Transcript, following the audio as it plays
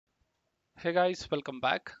Hey guys, welcome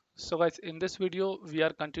back. So guys, in this video, we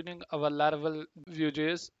are continuing our Laravel Vue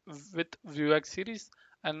JS with Vuex series.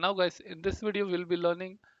 And now guys, in this video, we'll be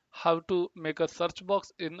learning how to make a search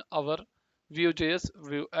box in our Vue.js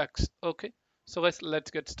Vuex. Okay, so guys, let's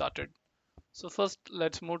get started. So first,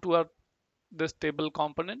 let's move to our this table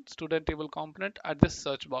component, student table component at this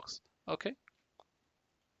search box. Okay,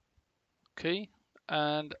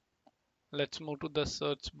 and let's move to the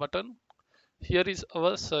search button. Here is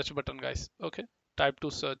our search button, guys. Okay, type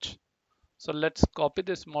to search. So let's copy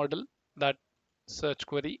this model, that search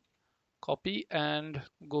query, copy and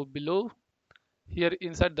go below. Here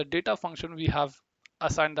inside the data function, we have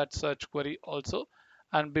assigned that search query also.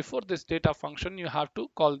 And before this data function, you have to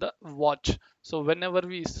call the watch. So whenever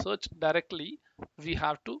we search directly, we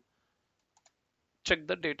have to check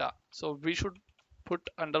the data. So we should put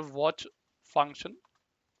under watch function.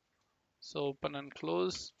 So open and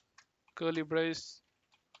close, curly brace,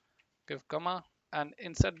 give comma, and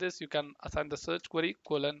inside this you can assign the search query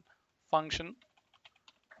colon function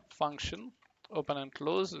open and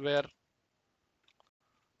close, where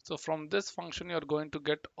so from this function you're going to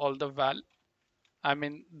get all the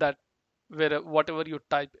that where whatever you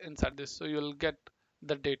type inside this, so you'll get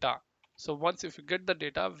the data. So once if you get the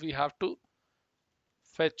data, we have to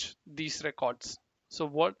fetch these records. So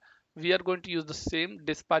what we are going to use the same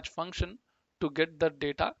dispatch function to get the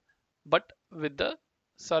data, but with the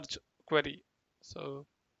search query. So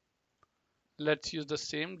let's use the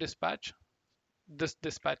same dispatch, this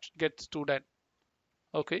dispatch get student.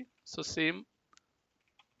 Okay, so same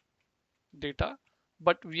data,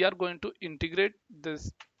 but we are going to integrate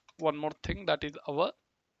this one more thing, that is our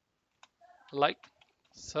like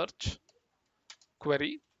search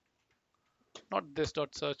query, not this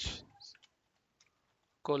dot search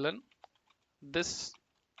colon this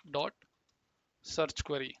dot search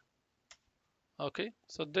query. Okay,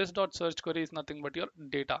 so this dot search query is nothing but your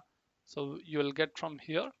data, so you will get from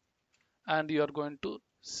here and you are going to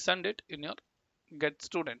send it in your get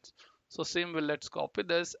students. So same way, let's copy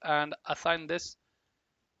this and assign this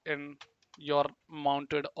in your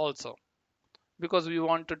mounted also, because we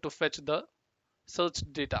wanted to fetch the search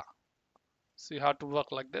data. So you have to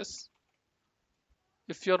work like this.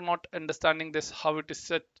 If you're not understanding this how it is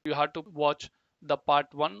set, you have to watch the part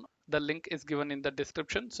 1. The link is given in the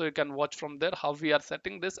description, so you can watch from there how we are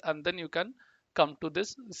setting this, and then you can come to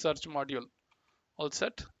this search module. All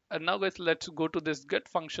set. And now guys, let's go to this get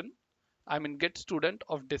function, get student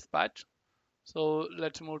of dispatch. So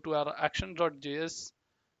let's move to our action.js,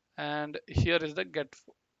 and here is the get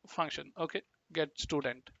function. Okay, get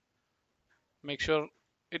student, make sure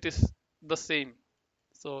it is the same.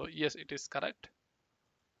 So yes, it is correct.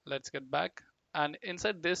 Let's get back, and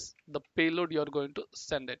inside this the payload you're going to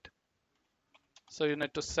send it. So you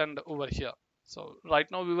need to send over here. So right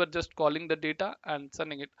now we were just calling the data and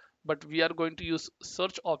sending it, but we are going to use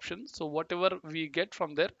search option. So whatever we get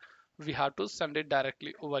from there, we have to send it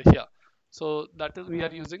directly over here. So that is we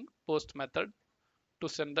are using post method to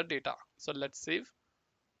send the data. So let's save.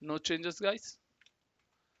 No changes, guys.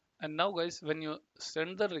 And now guys, when you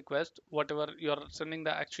send the request, whatever you're sending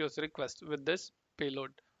the Axios request with this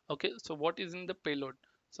payload. Okay, so what is in the payload?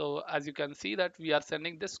 So as you can see that we are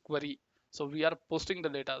sending this query. So we are posting the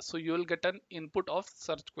data. So you will get an input of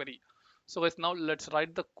search query. So guys, now let's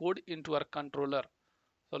write the code into our controller.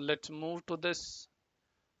 So let's move to this.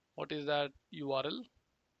 What is that URL?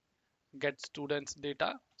 Get students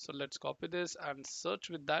data. So let's copy this and search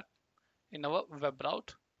with that in our web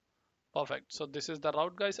route. Perfect. So this is the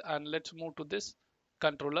route, guys, and let's move to this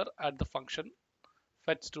controller at the function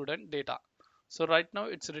fetch student data. So right now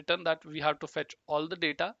it's written that we have to fetch all the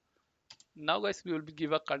data. Now guys, we will be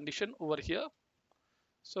give a condition over here.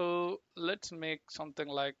 So let's make something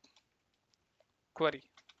like query.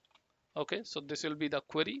 Okay, so this will be the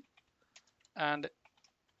query, and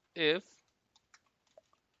if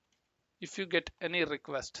you get any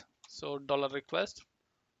request, so dollar request,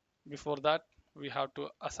 before that we have to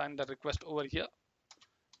assign the request over here,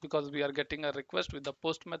 because we are getting a request with the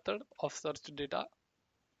post method of search data.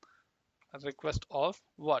 A request of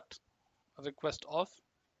what? A request of,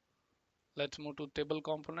 let's move to table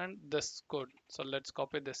component, this code. So let's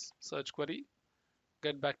copy this search query,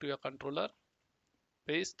 get back to your controller,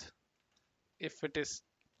 paste. If it is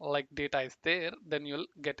like data is there, then you'll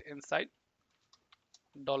get inside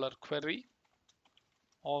dollar query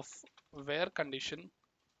of where condition.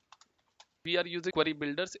 We are using query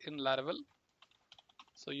builders in Laravel.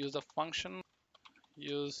 So use a function,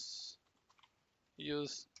 use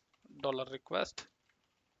dollar request.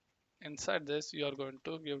 Inside this you are going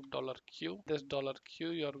to give dollar $q. This dollar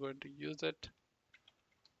 $q you are going to use it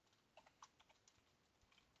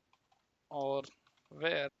or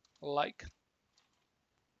where, like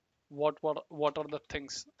what are the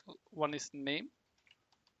things. One is name.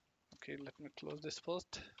 Okay, let me close this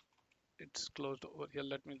first. It's closed over here.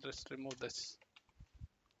 Let me just remove this.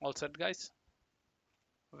 All set, guys.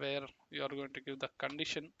 Where you are going to give the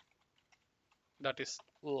condition, that is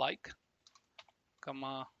like,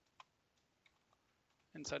 comma,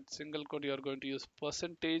 inside single quote you are going to use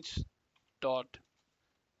percentage dot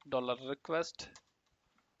dollar request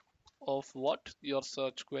of what, your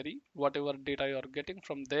search query, whatever data you are getting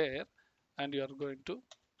from there, and you are going to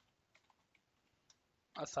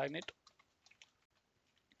assign it.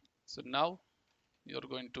 So now you're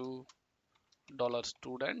going to dollar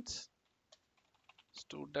students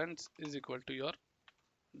is equal to your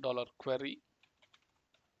dollar query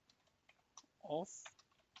of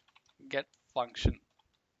get function.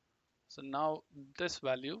 So now this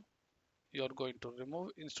value you're going to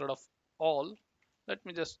remove instead of all. Let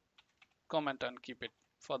me just comment and keep it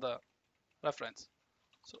for the reference.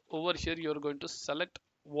 So over here you're going to select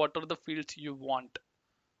what are the fields you want.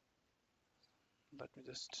 Let me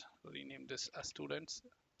just rename this as students.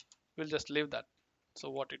 We'll just leave that so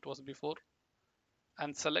what it was before,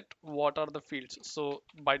 and select what are the fields. So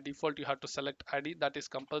by default you have to select ID, that is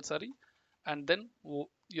compulsory, and then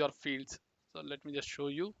your fields. So let me just show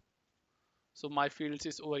you. So my fields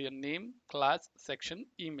is over your name, class, section,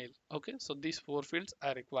 email. Okay, so these four fields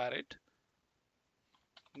I require it.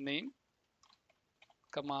 Name,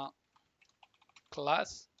 comma,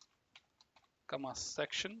 class, comma,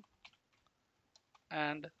 section,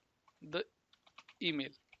 and the email.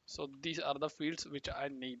 So these are the fields which I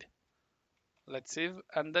need. Let's save,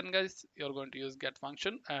 and then guys you're going to use get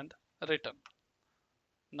function and return.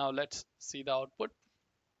 Now let's see the output.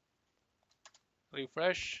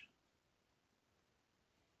 Refresh.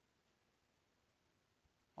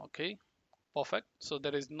 Okay, perfect. So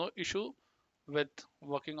there is no issue with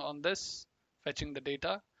working on this, fetching the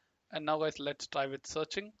data. And now guys, let's try with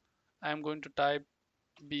searching. I'm going to type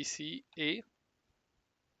BCA,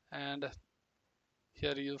 and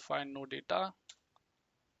here you'll find no data.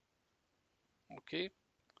 Okay,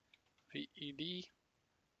 VED,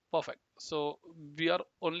 perfect. So we are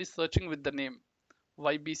only searching with the name.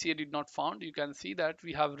 Why BCA did not found? You can see that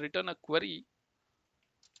we have written a query.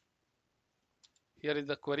 Here is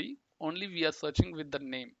the query. Only we are searching with the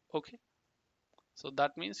name. Okay, so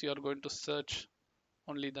that means you are going to search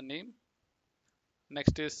only the name.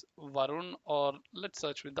 Next is Varun, or let's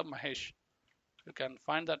search with the Mahesh. You can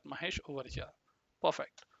find that Mahesh over here.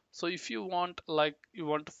 Perfect. So if you want, like, you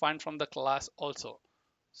want to find from the class also,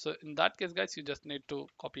 so in that case guys you just need to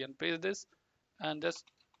copy and paste this and just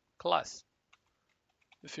class.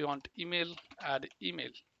 If you want email, add email.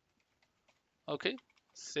 Okay,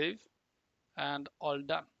 save, and all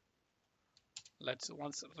done. Let's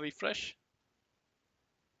once refresh.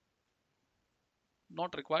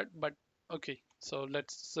 Not required, but okay. So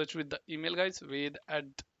let's search with the email guys. With at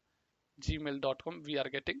gmail.com we are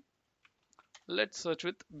getting. Let's search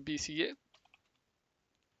with BCA.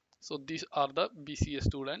 So these are the BCA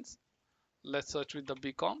students. Let's search with the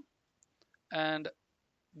BCom, and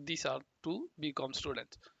these are two BCom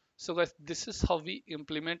students. So guys, this is how we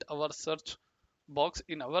implement our search box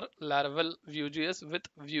in our Laravel Vue JS with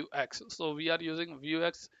Vuex. So we are using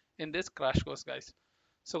Vuex in this crash course guys.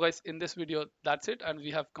 So guys, in this video that's it, and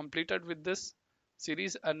we have completed with this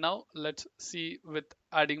series, and now let's see with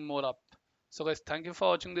adding more up. So guys, thank you for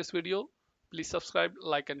watching this video. Please subscribe,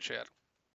 like, and share.